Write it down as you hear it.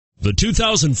The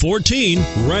 2014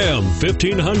 Ram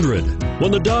 1500.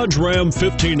 When the Dodge Ram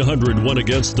 1500 went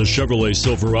against the Chevrolet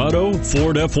Silverado,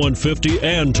 Ford F-150,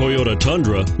 and Toyota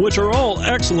Tundra, which are all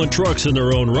excellent trucks in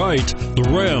their own right, the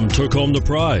Ram took home the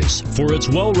prize for its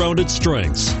well-rounded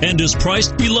strengths and is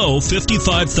priced below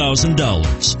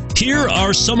 $55,000. Here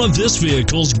are some of this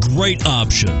vehicle's great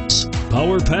options: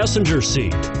 power passenger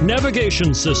seat,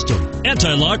 navigation system,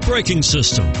 anti-lock braking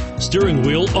system, steering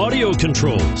wheel audio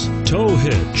controls, tow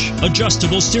hitch,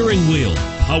 adjustable steering wheel,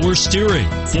 power steering,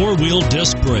 four-wheel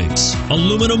disc brakes,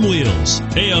 aluminum wheels,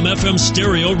 AM/FM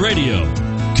stereo radio.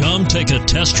 Come take a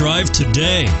test drive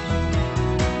today.